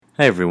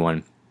Hi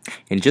everyone.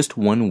 In just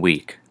 1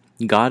 week,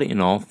 God in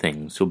All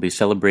Things will be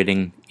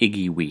celebrating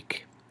Iggy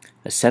Week,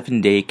 a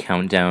 7-day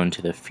countdown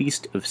to the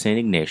Feast of St.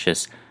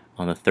 Ignatius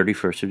on the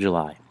 31st of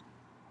July.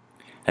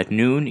 At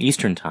noon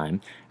Eastern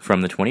Time,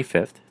 from the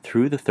 25th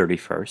through the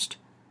 31st,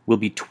 we'll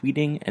be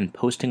tweeting and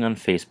posting on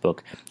Facebook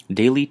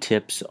daily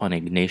tips on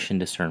Ignatian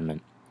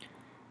discernment.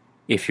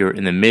 If you're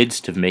in the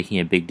midst of making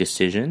a big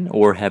decision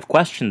or have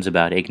questions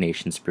about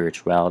Ignatian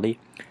spirituality,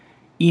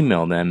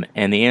 email them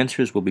and the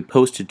answers will be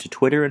posted to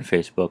Twitter and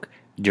Facebook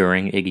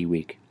during Iggy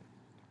Week.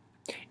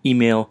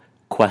 Email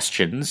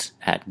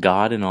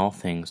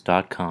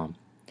questions@godinallthings.com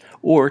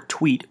or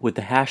tweet with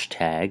the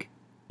hashtag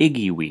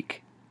IggyWeek.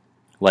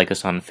 Like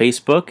us on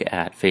Facebook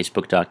at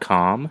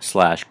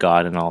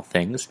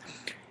facebook.com/godinallthings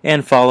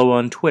and follow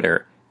on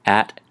Twitter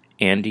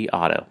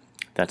 @AndyOtto.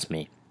 That's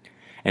me.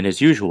 And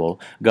as usual,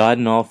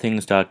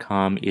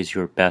 godinallthings.com is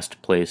your best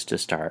place to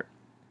start.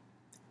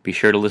 Be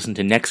sure to listen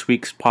to next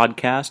week's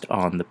podcast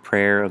on the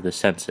prayer of the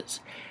senses.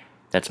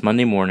 That's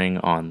Monday morning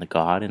on the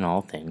God in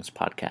All Things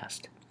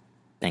podcast.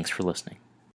 Thanks for listening.